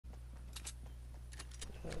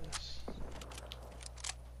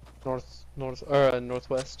Northwest,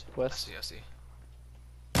 I west. see, I see.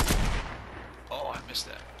 Oh, I missed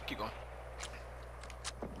that. Keep going.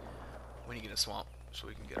 We need to get in a swamp so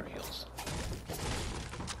we can get our heals.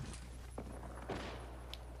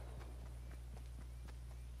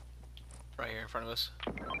 Right here in front of us.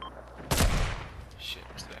 Shit,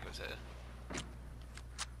 it's the back of his head.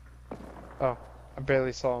 Oh, I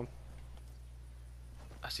barely saw him.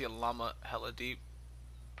 I see a llama hella deep.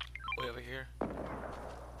 Way over here.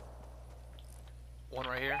 One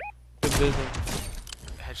right here. Good vision.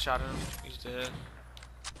 Headshot him. He's dead.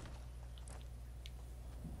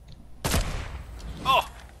 Oh!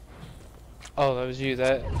 Oh, that was you.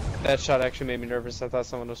 That shot actually made me nervous. I thought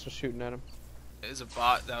someone else was shooting at him. It was a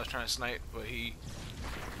bot that I was trying to snipe, but he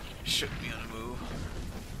shook me on the move.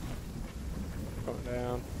 Going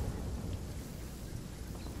down.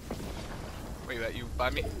 Where you at? You by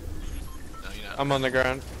me? No, you're not. I'm on the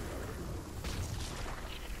ground.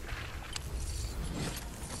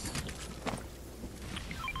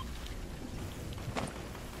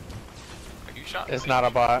 Are you shot? It's not a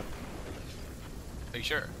bot. Are you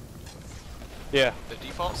sure? Yeah. The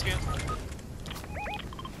default skin?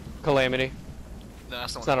 Calamity. No,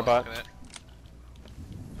 that's the It's one not a I was bot. looking at.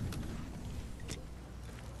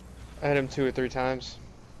 I hit him 2 or 3 times.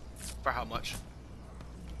 For how much?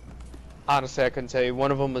 Honestly, I couldn't tell you.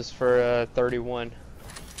 One of them was for 31.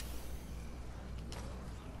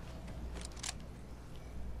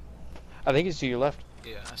 I think it's to your left.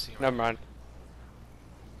 Yeah, I see him. Never mind.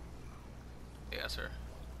 Yeah, sir.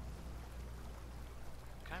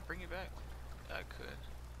 Can I bring you back? Yeah, I could.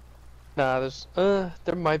 Nah,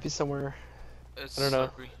 there might be somewhere. It's I don't know.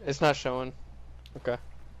 slippery. It's not showing. Okay.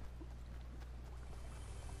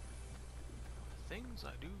 Things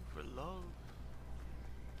I do for love.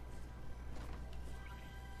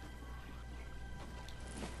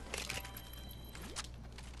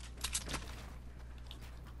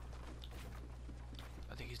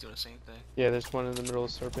 I think he's doing the same thing. Yeah, there's one in the middle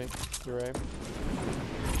of surfing. You're right.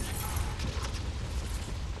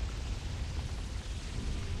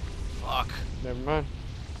 Fuck. Never mind.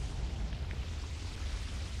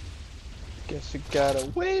 Guess you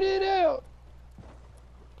gotta wait it out.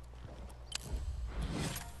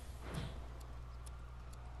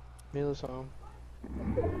 Mila's home.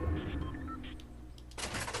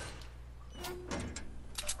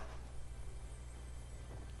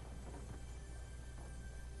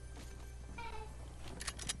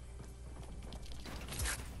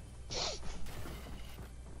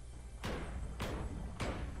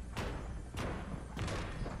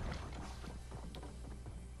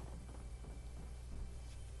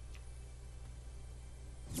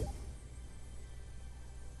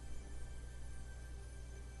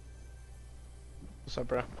 What's up,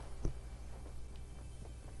 bro?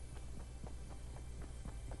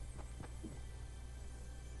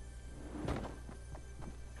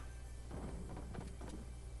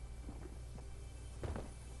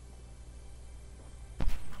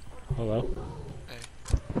 Hello. Hey.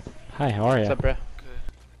 Hi, how are you? What's up, bro? Good.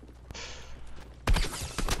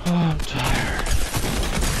 Oh, I'm tired.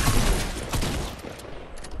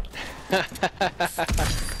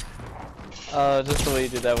 Just the way you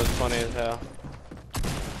did that was funny as hell.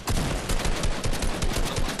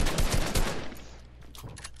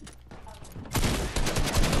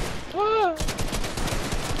 Ah!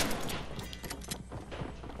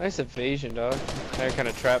 Nice evasion, dog. They're kind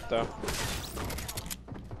of trapped, though.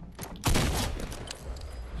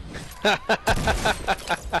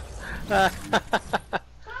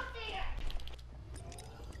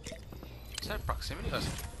 Is that proximity? That's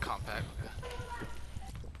compact.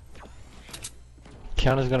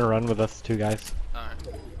 Kiana's gonna run with us too, guys. Alright.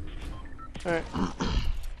 Alright.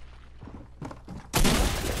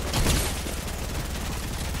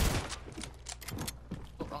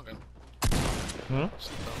 Oh, wrong gun. Hmm?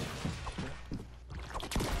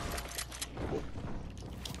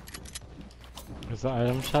 Is the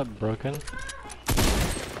item shop broken? I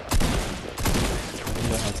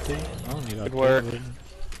need an update? I don't need an Good update. work. dude.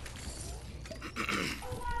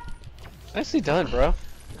 Nicely done, bro.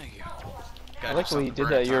 Thank you. I like the way you did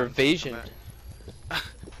that. Your evasion.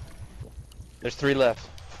 There's 3 left.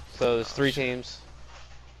 So there's 3 teams.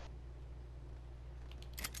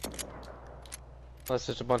 Unless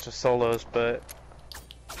it's a bunch of solos, but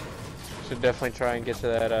should definitely try and get to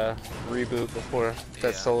that reboot before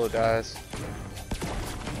that solo dies.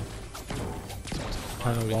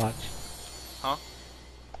 Trying to watch. Huh?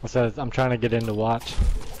 I said I'm trying to get into watch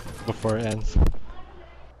before it ends.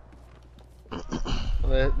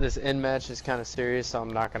 This end match is kind of serious, so I'm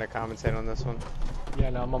not going to commentate on this one. Yeah,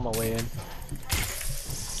 no, I'm on my way in.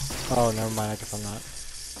 Oh, never mind. I guess I'm not.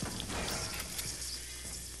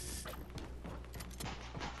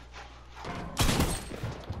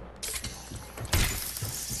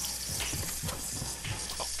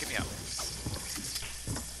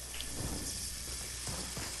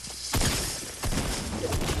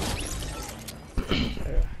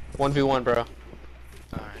 1v1, bro.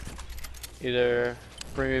 Alright. Either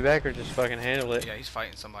bring me back or just fucking handle it. Yeah, he's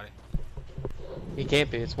fighting somebody. He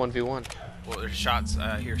can't be. It's 1v1. Well, there's shots.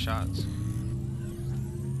 I hear shots.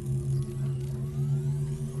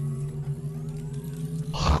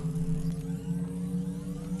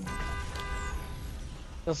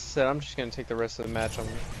 As I said, I'm just gonna take the rest of the match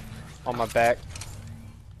on my back.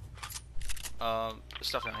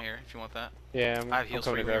 Stuff down here if you want that. Yeah, I have heals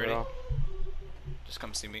for coming you. to grab it Ready? all. Just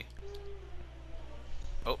come see me.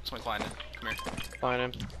 Oh, somebody flying in. Come here. Find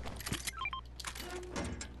him.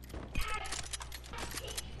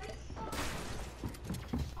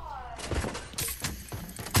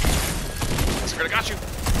 I scared I got you.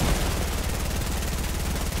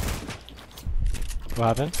 What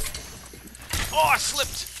happened? Oh, I slipped.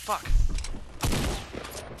 Fuck.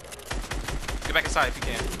 Get back inside if you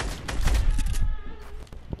can.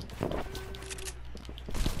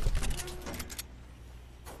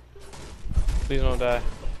 Please don't die.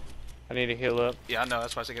 I need to heal up. Yeah, I know.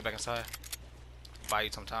 That's why I said get back inside. Buy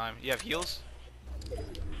you some time. You have heals?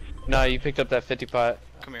 No, you picked up that 50 pot.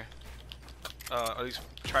 Come here. At least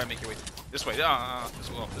try to make your way this way. This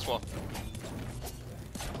wall. This wall.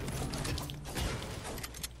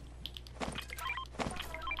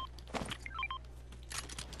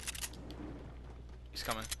 He's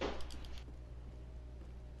coming.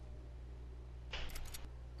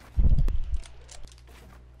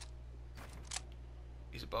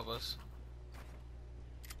 He's above us.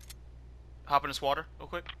 Hop in this water real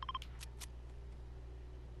quick.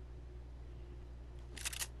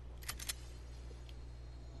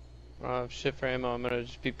 Shit for ammo. I'm gonna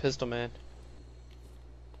just be pistol man.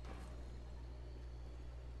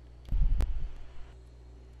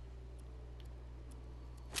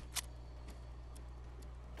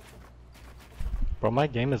 Bro, my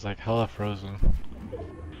game is like hella frozen.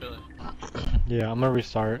 Really? Yeah, I'm gonna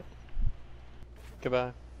restart.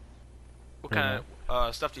 Goodbye. What kind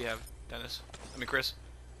of stuff do you have, Dennis? I mean, Chris.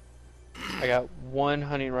 I got one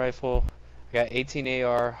hunting rifle. I got 18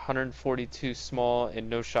 AR, 142 small, and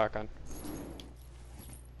no shotgun.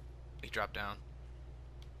 He dropped down.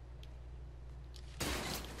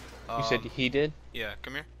 You said he did? Yeah,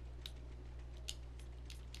 come here.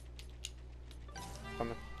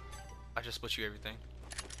 Coming. I just split you everything.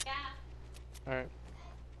 Yeah. Alright.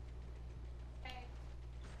 Okay.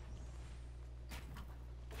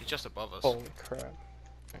 He's just above us. Holy crap.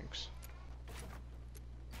 Thanks.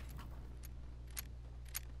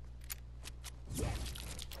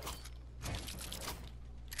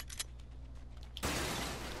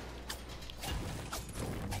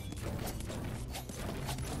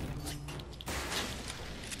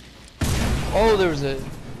 Oh, there was a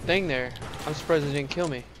thing there. I'm surprised it didn't kill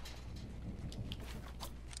me.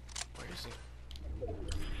 Where is he?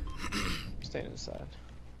 Staying inside.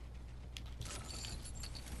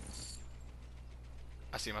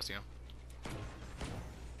 I see him. I see him.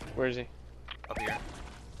 Where is he? Up here.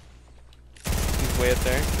 He's way up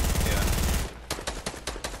there. Yeah.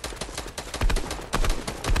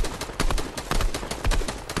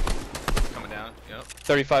 Coming down. Yep.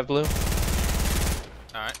 35 blue.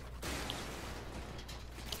 Alright.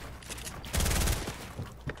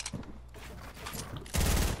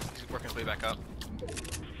 He's working his way back up.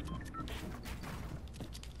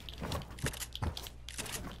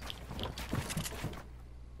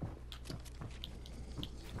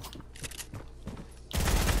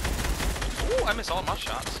 Ooh, I missed all my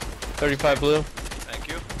shots. 35 blue. Thank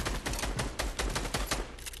you.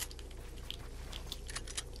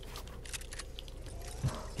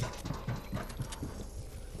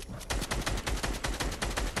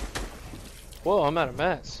 Whoa, I'm out of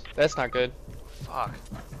mats. That's not good. Fuck.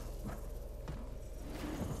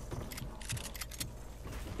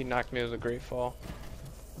 He knocked me with a great fall.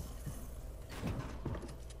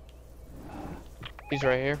 He's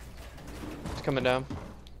right here. He's coming down.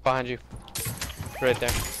 Behind you. Right there.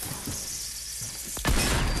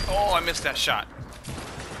 Oh, I missed that shot.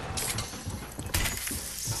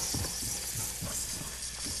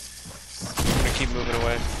 I'm gonna keep moving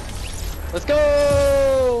away. Let's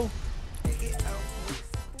go!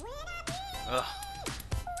 Ugh.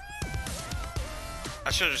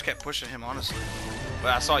 I should have just kept pushing him, honestly.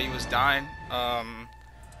 But I saw he was dying.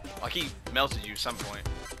 Like he melted you at some point.